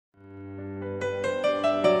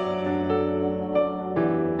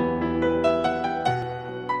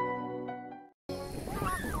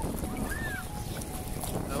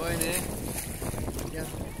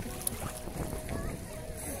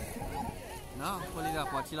nó Pelee là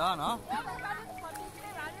bỏ chi đó nó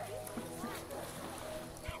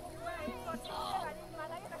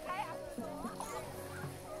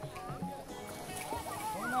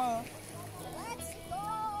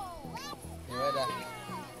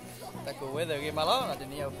ta cố với cái mà đó là thì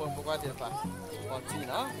nhiều phong qua thì phải bỏ chi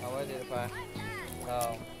nóเอาไว้thì phải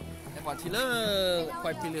em bỏ chi lớn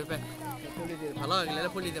quay Pelee về Pelee thì phải lo cái này là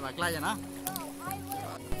Pelee thì mà lại vậy nó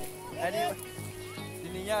đây đi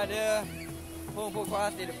đi nha đi phong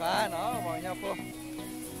qua thì phải nó bỏ nhau phong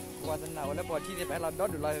qua tuần nào là bỏ chi thì phải làm đó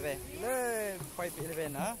được lại về lên quay Pelee về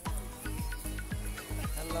nó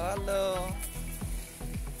hello hello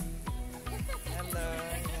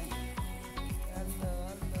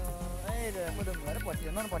đây là một đường nó bỏ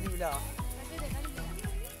tiền nó bỏ đi đâu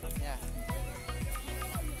nha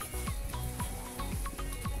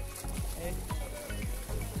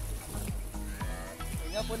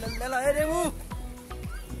nhau pun lên lại đi mu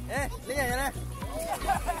lên nhà này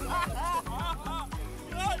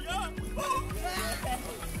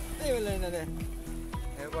đi lên này đây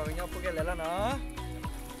qua với nhau pun cái lên là nó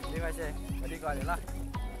đi coi xe đi coi để là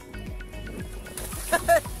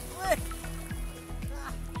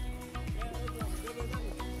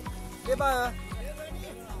cái ba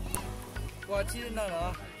qua chi nào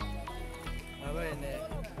đó ở bên này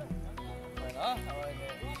rồi đó ở bên này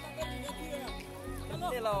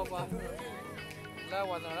cái lâu quá lâu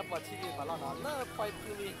quá rồi nó qua chi đi mà nó quay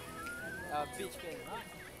Pelee beach cái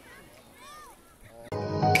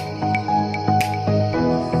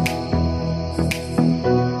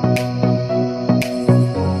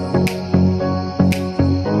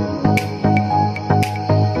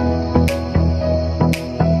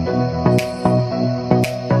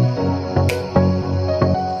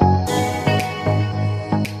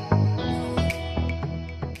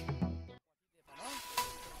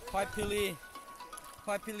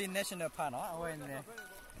Pelee National Park nó ở bên này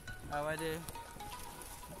ở bên đây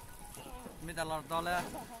mình ta làm đó là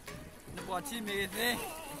nó bỏ chi mấy cái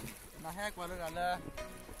nó hay quá rồi là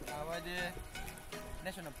ở bên đây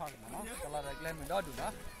National Park nó là cái mình đó đủ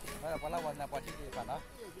đó đó là qua làวันbỏ chi thì phải đó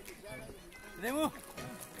đi mu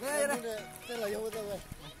đây đây đây là yêu đâu vậy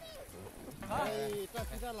đây ta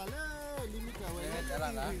chỉ là limit rồi đây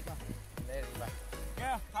là đây đi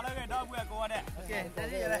kìa, thằng này đâu bây giờ cô đây. Ok, đây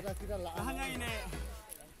đi đây. Thằng này này,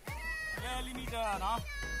 cái limit đó,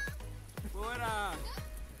 cô là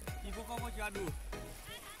chỉ có một chút đủ.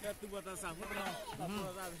 Cái tụi bọn ta sản xuất nó, tụi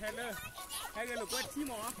bọn ta hết rồi. Cái lục quét chi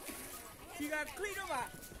mỏ, chi cái click đó mà.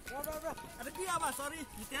 Rồi, ada kia mà, sorry,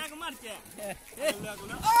 chỉ tiếng cái mặt kìa. Cô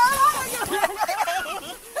nó.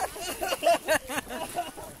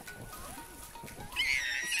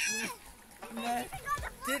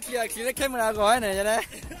 Chết kìa, chỉ lấy camera gói này vậy đấy.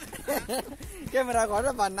 Camera gói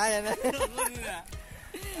nó bàn này này.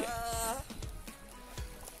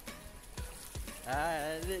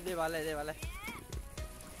 Đi vào đây,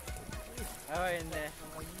 Rồi nè.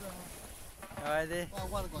 Rồi đi.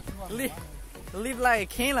 Live like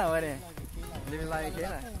king là vậy này. Live like king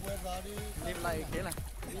là. Live like king là.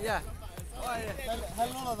 Đi à.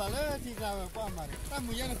 Hello là đấy, chỉ là qua mà. Ta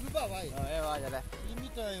muốn nhận cứ bảo vậy. Em vào đây.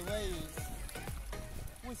 Limit vậy.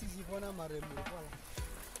 Ôi xí xí phone mà rồi mua qua.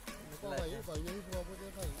 Qua vậy, coi như mua có thể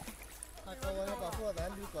phải. Ta coi nó bảo qua đã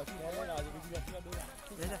đi coi chuyện đó là gì cái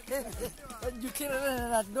gì đó. You kill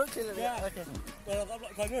it, don't kill it. Okay.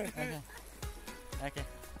 Còn nữa. Okay.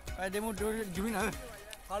 Ai đi mua đồ juice nữa.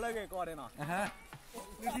 Thằng này cái coi đây nào.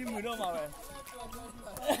 Đi tìm người đâu mà vậy.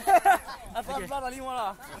 Phát là đi mua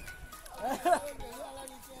là.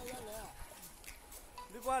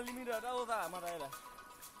 Đi qua limit đâu ra mà đây này.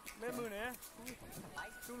 Lên mưa này.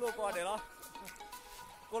 Chú lô qua để đó.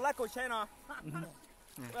 Cô like cô share nào.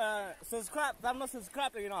 Subscribe, đam nó subscribe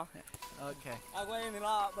rồi nào. Okay. À quay này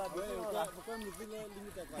là bà biết là có một cái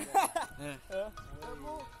limit qua.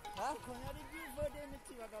 Hả? Còn nhà đi birthday này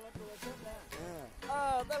chỉ là đó là tôi chơi nè.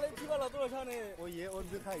 Ta lấy chỉ là tôi chơi này. Ôi ye, ôn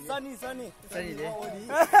biết hay. Sunny đi. Ôi đi.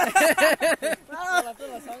 Tôi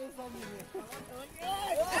là Sunny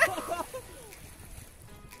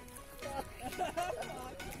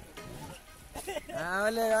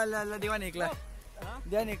Là đi qua Nikla.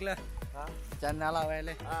 Dia Nikla. Channel là vậy.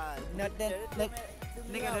 Nè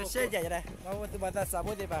cái xe chạy đây. Mau tụi bạn ta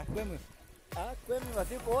sabo đi ba, quên mày. Quên mà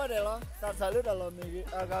tí cố đây lo. Ta salud là mình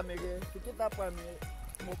aga mình cái ta pa mình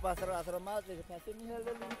một pasar asrama thì ta tin hết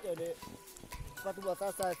lên cái đấy. Và tụi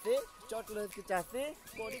ta sai thế, chót lên cái chả thế,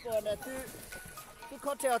 cô đi cô này tu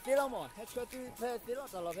khó theo thế lắm mà, hết cho tu thế lắm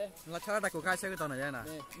tao thế. Là cho ta cố gắng xe cái tàu này vậy nè.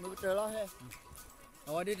 Mình chơi lo hết.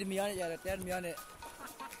 Đi miếng này, tên miếng này.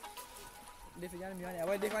 Đi phía miếng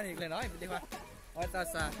này, đi qua Nikla nói, đi qua. Ta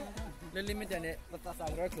sa. le limit ne pata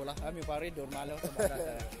sagra khola ami pare dor malo sabara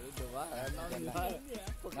Dua,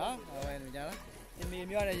 na awe ni jana mi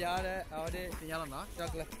mi ya ya de awade pinyala na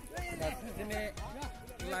chakle ni me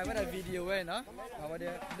live ada video we na awade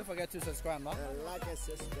don't forget to subscribe na like and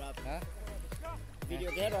subscribe. ha Video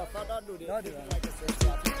ke dah tak do dia. Dah do. Like and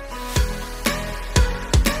subscribe.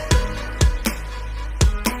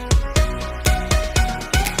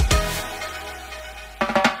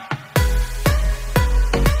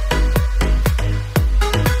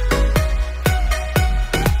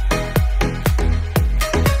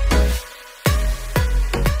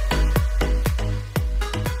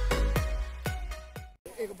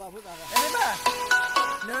 Ini ba?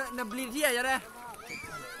 Na beli dia aja deh.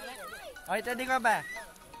 Oh, tadi kau apa?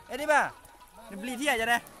 Ini ba? Na beli dia aja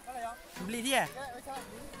deh. Beli dia.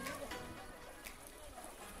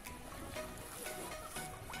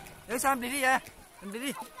 Ini sam beli dia.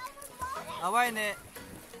 Beli. Awak ini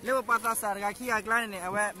lepas patah sar kaki aglan ini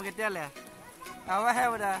awak begitu le. Awak hay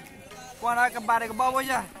udah. Kau nak kembali ke bawah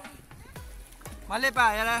aja. Malay pa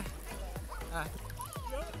ya deh.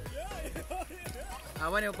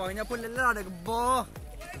 Awak ni pokoknya pun lelah ada bo,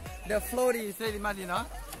 the floaty saya di mana no.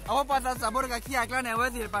 Awak pasal sabur kaki aklan awak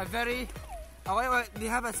sih pak very, awak they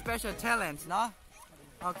have a special talent no.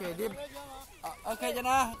 Okay, dia, okay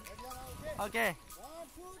jana, okay.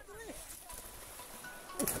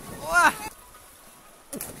 Wah,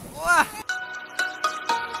 wah.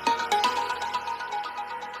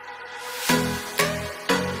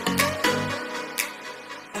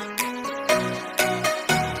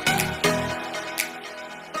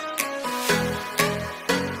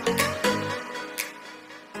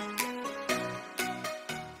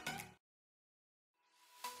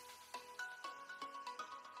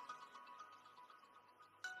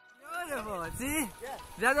 Beautiful. See,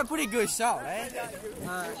 that's a pretty good shot, right?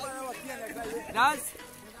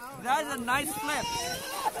 That's a nice flip.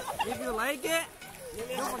 If you like it,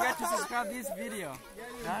 don't forget to subscribe this video.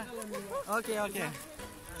 Huh? Okay, okay.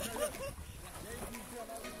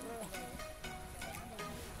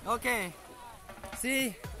 Okay.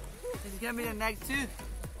 See, this is gonna be the next two.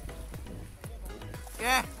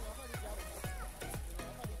 Okay.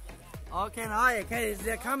 Okay, now okay,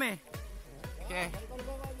 they're coming. Okay.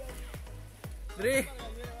 3.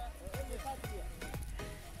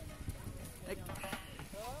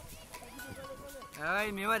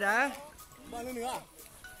 Rồi, miêu đã.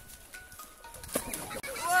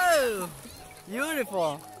 Wow,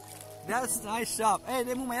 beautiful. That's nice shot. Eh,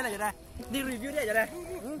 dia mau main aja dah. Di review dia aja dah.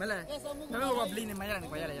 Mana? Kami mau beli ni main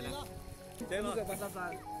kau aja dah. Dia buka pasal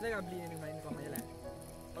saya beli ni main kau aja dah.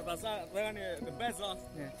 Pasal saya ni the best lah.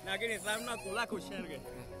 Nak ni saya nak kula ku share ke.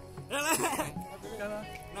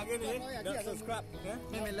 Nak ni dah subscribe.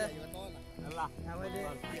 Ni lah. Allah. Awak dia.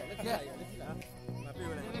 Tapi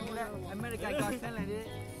boleh. Amerika Got Talent dia.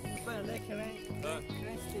 Apa nak keren?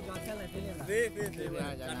 Keren sih Got Talent dia lah. Di.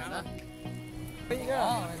 Jangan. Pergi ke?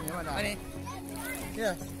 Mana?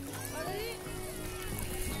 Ya.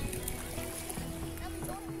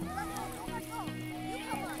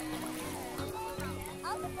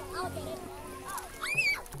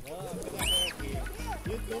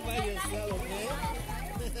 You go by yourself, okay?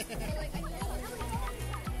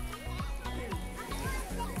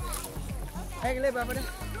 Hey, kelip apa dah?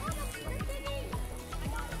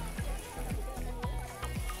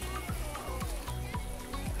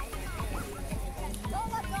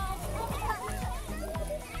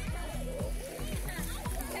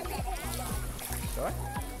 Rồi.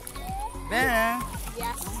 Bé nè.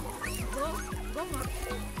 Yes. Go.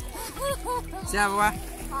 Chào qua.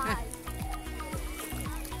 Hi.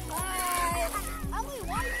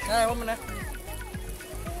 Đây, hôm nay.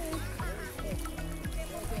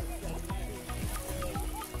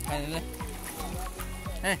 Này lên.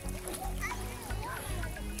 Ê.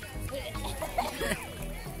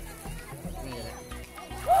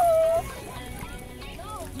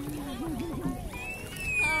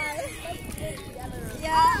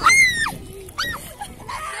 Yeah.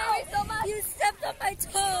 Sorry so much. You stepped on my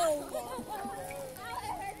toe.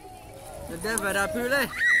 Để về đạp phiêu lên.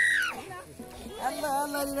 Ăn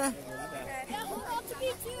lên đi nè. Yeah, hold on to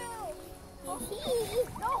me too.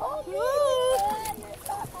 No, hold me.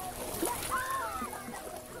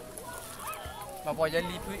 Mà bỏ ra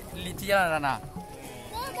li tia là nào?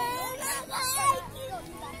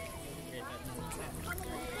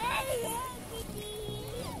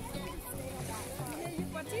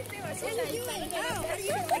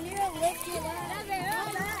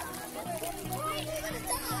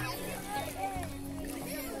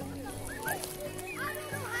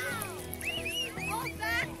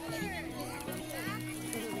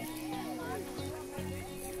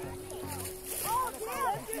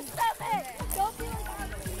 Don't be like that,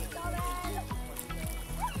 please, dumbass.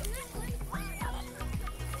 Don't be like that,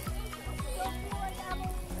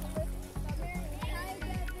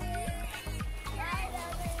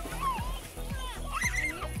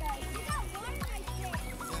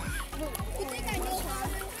 you think I know how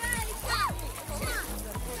to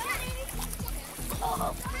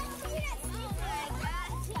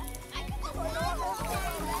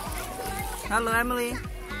Hello, Emily.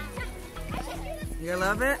 You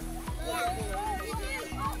love it?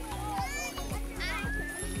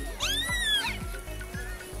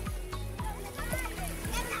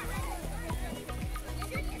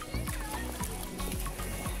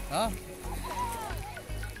 Huh?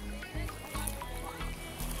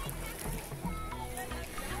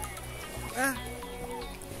 À.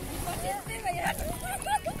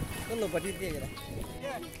 Có lục vào đi kia vậy.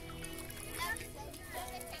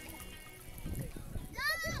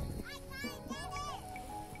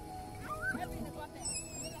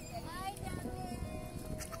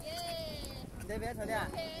 Đây bé thôi đi à?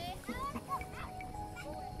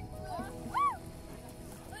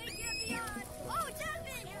 Oh,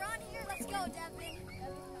 Devin, you're on here. Let's go, Devin.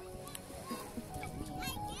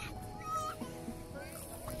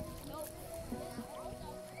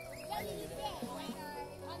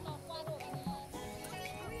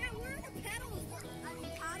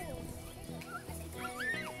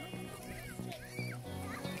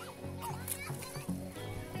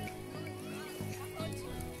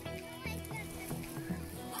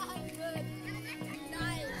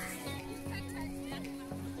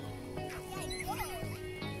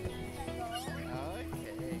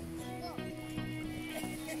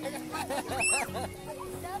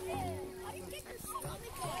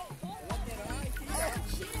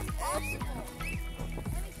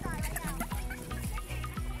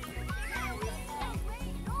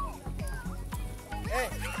 Hey,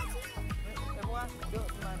 everyone, go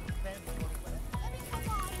to my pen.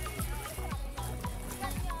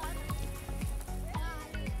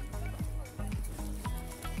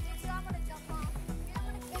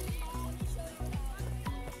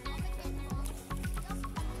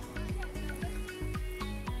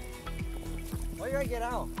 Why you gotta get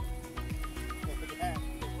out?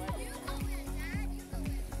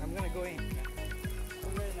 I'm gonna go in.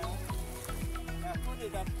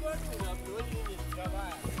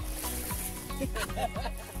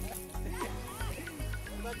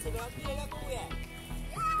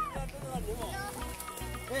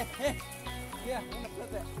 Hey, hey, yeah, I'm gonna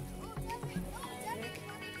flip it.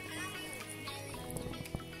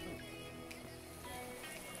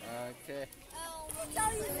 Okay.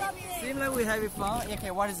 Tell you something. Seems like we having fun.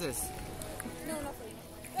 Okay, what is this? No, not for you.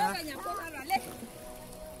 Huh?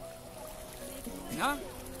 Hả?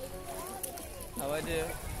 Thôi đi.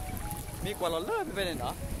 Mi qua lỡ bên này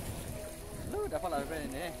đó. Lỡ đã phát lại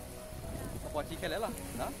bên này nè. Có bỏ chi cái lẽ là.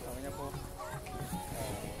 Đó, ở bên nhà cô.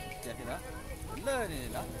 Dạ thì đó. Lỡ này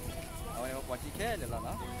đó. Ở bên bỏ chi cái lẽ là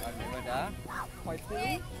đó. Ở bên đó. Hỏi thứ.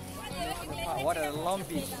 What a long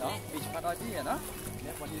beach đó. Beach part đó chứ đó.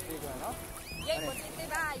 Nè bỏ chi cái rồi đó. Vậy bỏ chi cái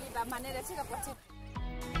ba, vậy bà mà này là chỉ là bỏ chi.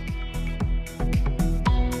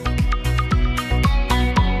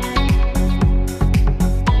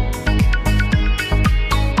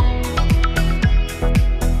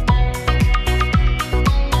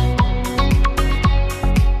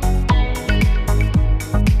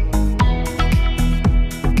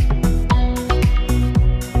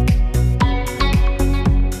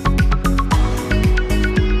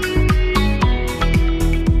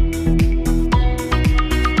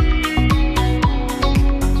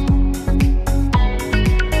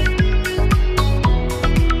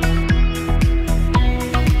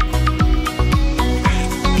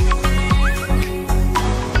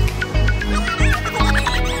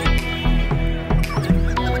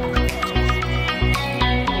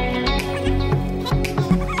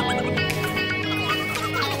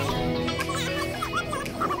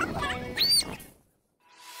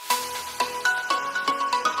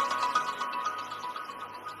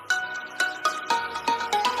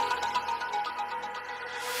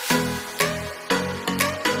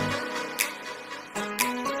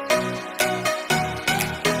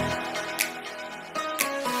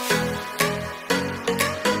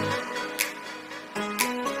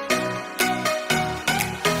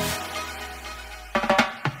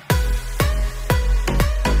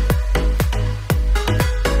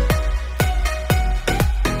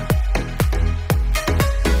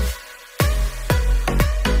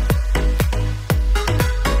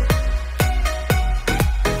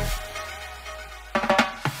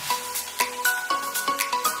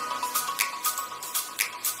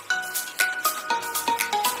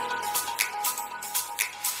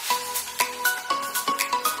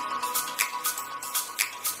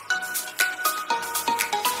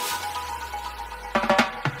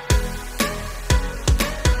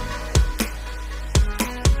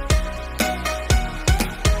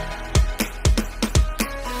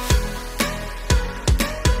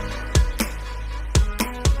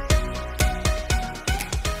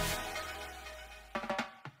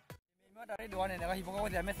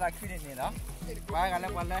 เดี๋ยวไม่สักขึ้นนี่เนาะว่ากันแล้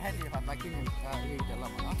ววันแรกให้ดีผ่านสักขึ้นอีกจะล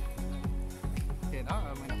ำเนาะโอเคเนาะ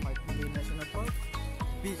มันไปที่ National Park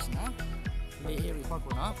Beach นะมีเอริพอร์ต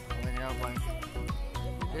เนาะวันนี้วัน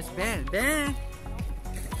It's Ben แ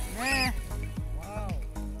ม่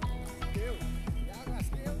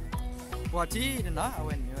ว่าที่เนาะเอาไ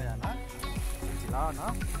ว้นี่ไว้นะจีแล้วเนา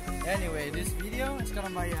ะ Anyway this video is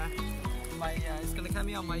gonna it's gonna come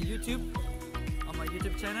on my YouTube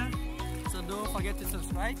channel so don't forget to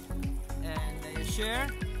subscribe and share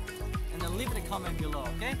and then leave a comment below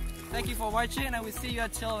okay thank you for watching and I will see you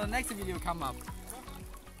until the next video come up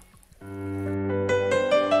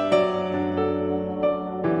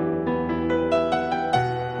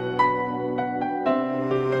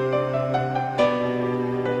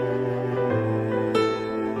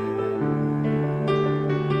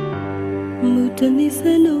Mutani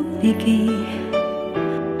selo peke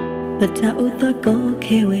Bata uta ko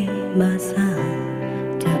kewe masa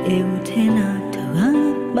Ta ewu tena tawa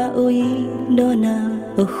ba oyi dona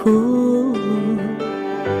oho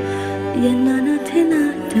Yanana tena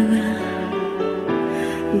tawa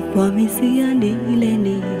Kwa misi ya ni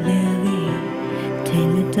lewe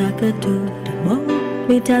Tena taka tu tamo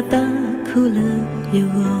Mitata kula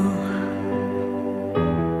yuwa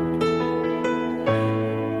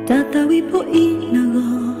Tata we po inago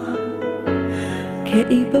Ke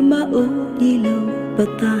ipama o yilo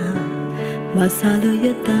pata Masalo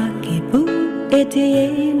yata ke po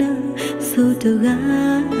etiena Sutuga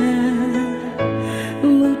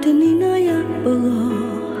Mutani na ya po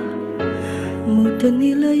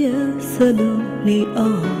Mutani la ya salo ni o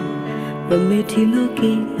Pameti lo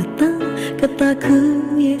ke mata Kata ku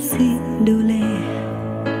yesi dule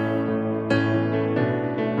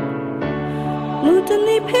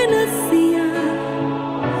Mutani penasia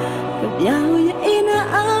Kabyao ya ina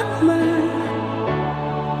ama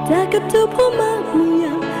Takatu poma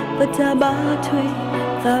muya Pataba twe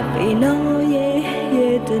Tapi no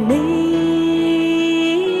ye dani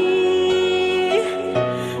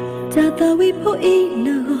Tata we po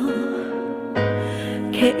inago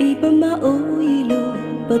Ke ipama o ilo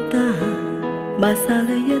Pata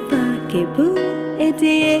Masala yata ke bu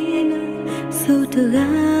Etiena Sutuga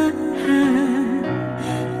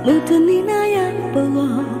Mutani na ya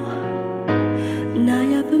bawa Na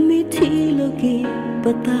ya pamiti logi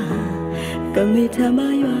pata Kamita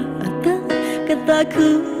maywa ata Kata ku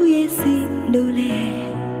yesi dole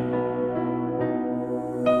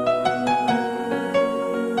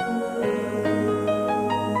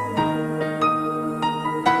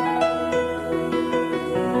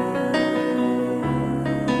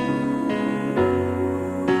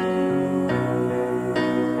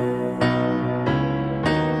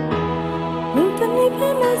Mutani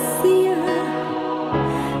penasia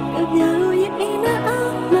Kabyao ya ina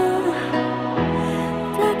ama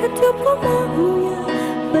Takatu poma muya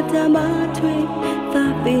Patama twe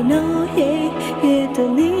Tapi no ye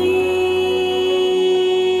dani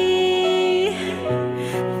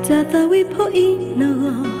Tata we po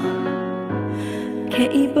inago Ke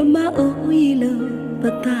ipama o ilo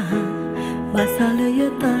pata Masala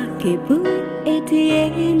yata ke bu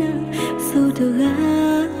etiena Sutuga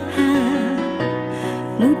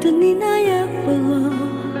Mutani na ya po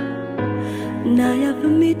Na ya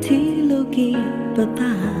pamiti logi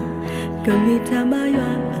pata Kamita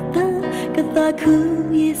maywa ata Kata ku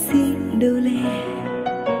yesi dole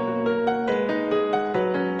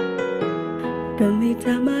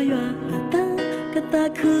Kamita maywa ata Kata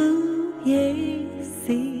ku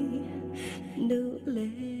yesi